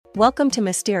Welcome to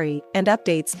Mystery and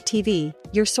Updates TV,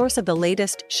 your source of the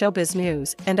latest showbiz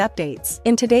news and updates.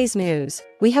 In today's news,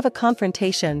 we have a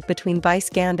confrontation between Vice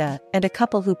Ganda and a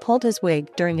couple who pulled his wig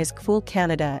during his Gful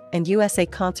Canada and USA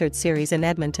concert series in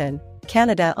Edmonton,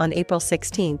 Canada on April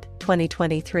 16,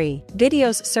 2023.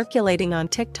 Videos circulating on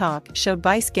TikTok showed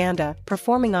Vice Ganda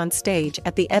performing on stage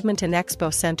at the Edmonton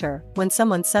Expo Center when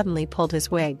someone suddenly pulled his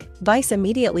wig. Vice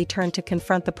immediately turned to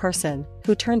confront the person,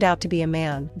 who turned out to be a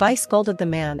man. Vice scolded the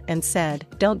man and said,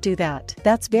 "Don't do that.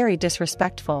 That's very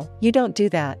disrespectful. You don't do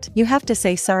that. You have to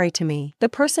say sorry to me." The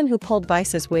person who pulled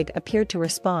Vice's wig appeared to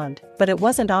respond, but it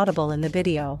wasn't audible in the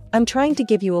video. "I'm trying to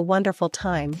give you a wonderful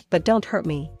time, but don't hurt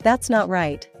me. That's not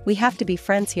right. We have to be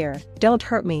friends here. Don't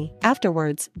hurt me."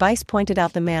 Afterwards, Vice pointed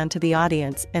out the man to the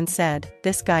audience and said,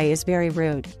 "This guy is very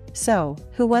rude." "So,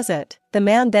 who was it?" The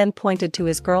man then pointed to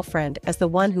his girlfriend as the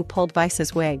one who pulled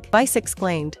Vice's wig. Vice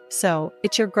exclaimed, "So,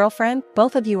 it's your girlfriend?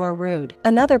 Both of you are rude."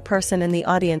 Another person in the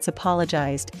audience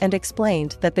apologized and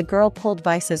explained that the girl pulled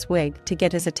Vice's wig to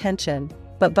get his attention,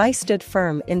 but Vice stood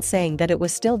firm in saying that it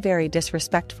was still very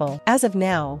disrespectful. As of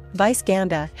now, Vice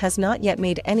Ganda has not yet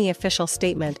made any official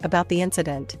statement about the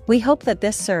incident. We hope that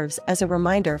this serves as a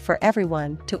reminder for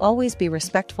everyone to always be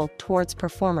respectful towards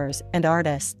performers and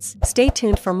artists. Stay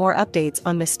tuned for more updates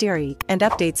on Mystery and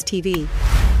Updates TV.